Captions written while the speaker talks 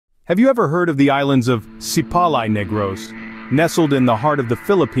Have you ever heard of the islands of Sipalay Negros? Nestled in the heart of the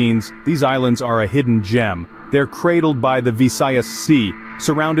Philippines, these islands are a hidden gem. They're cradled by the Visayas Sea,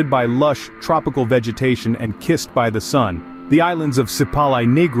 surrounded by lush, tropical vegetation and kissed by the sun. The islands of Sipalay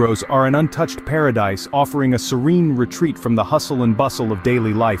Negros are an untouched paradise, offering a serene retreat from the hustle and bustle of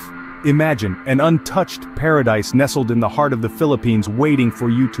daily life. Imagine an untouched paradise nestled in the heart of the Philippines waiting for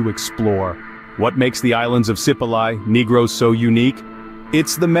you to explore. What makes the islands of Sipalay Negros so unique?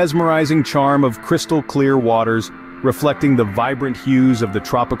 It's the mesmerizing charm of crystal-clear waters, reflecting the vibrant hues of the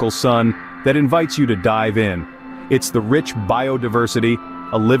tropical sun, that invites you to dive in. It's the rich biodiversity,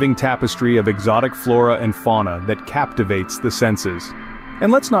 a living tapestry of exotic flora and fauna that captivates the senses.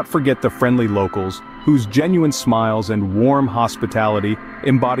 And let's not forget the friendly locals, whose genuine smiles and warm hospitality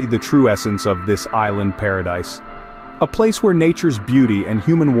embody the true essence of this island paradise. A place where nature's beauty and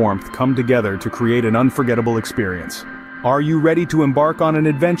human warmth come together to create an unforgettable experience. Are you ready to embark on an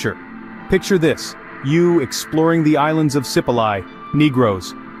adventure? Picture this, you exploring the islands of Sipalay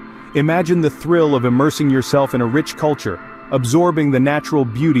Negros. Imagine the thrill of immersing yourself in a rich culture, absorbing the natural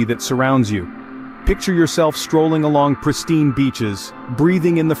beauty that surrounds you. Picture yourself strolling along pristine beaches,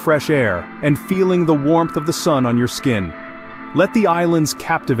 breathing in the fresh air, and feeling the warmth of the sun on your skin. Let the islands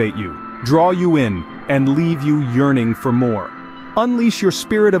captivate you, draw you in, and leave you yearning for more. Unleash your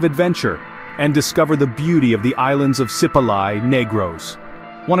spirit of adventure, and discover the beauty of the islands of Sipalay Negros.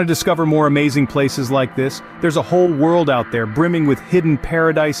 Want to discover more amazing places like this? There's a whole world out there brimming with hidden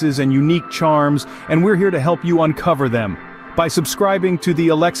paradises and unique charms, and we're here to help you uncover them. By subscribing to the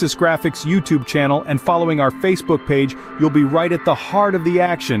Alexis Graphics YouTube channel and following our Facebook page, you'll be right at the heart of the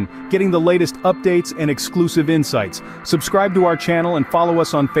action, getting the latest updates and exclusive insights. Subscribe to our channel and follow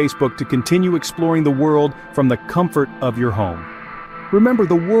us on Facebook to continue exploring the world from the comfort of your home. Remember,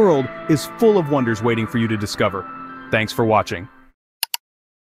 the world is full of wonders waiting for you to discover. Thanks for watching.